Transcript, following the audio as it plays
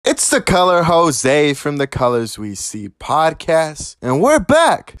It's the Color Jose from the Colors We See podcast, and we're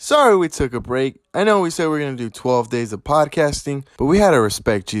back. Sorry we took a break. I know we said we were going to do 12 days of podcasting, but we had to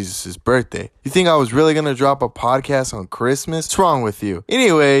respect Jesus' birthday. You think I was really going to drop a podcast on Christmas? What's wrong with you?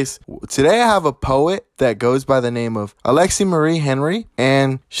 Anyways, today I have a poet that goes by the name of Alexy Marie Henry,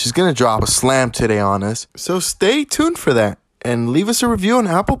 and she's going to drop a slam today on us. So stay tuned for that, and leave us a review on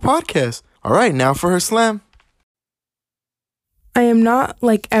Apple Podcasts. All right, now for her slam. I am not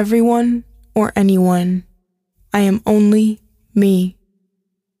like everyone or anyone. I am only me.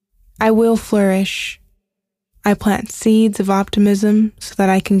 I will flourish. I plant seeds of optimism so that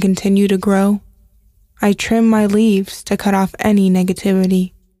I can continue to grow. I trim my leaves to cut off any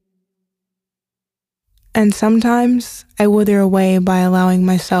negativity. And sometimes I wither away by allowing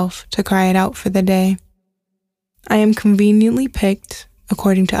myself to cry it out for the day. I am conveniently picked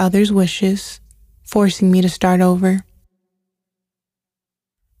according to others' wishes, forcing me to start over.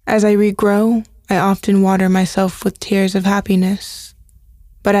 As I regrow, I often water myself with tears of happiness.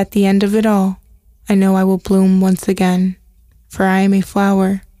 But at the end of it all, I know I will bloom once again, for I am a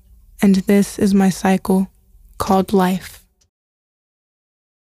flower, and this is my cycle called life.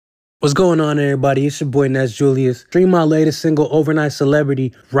 What's going on, everybody? It's your boy, Ness Julius. Stream my latest single, Overnight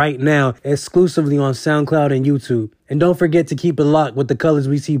Celebrity, right now, exclusively on SoundCloud and YouTube. And don't forget to keep it locked with the Colors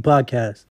We See podcast.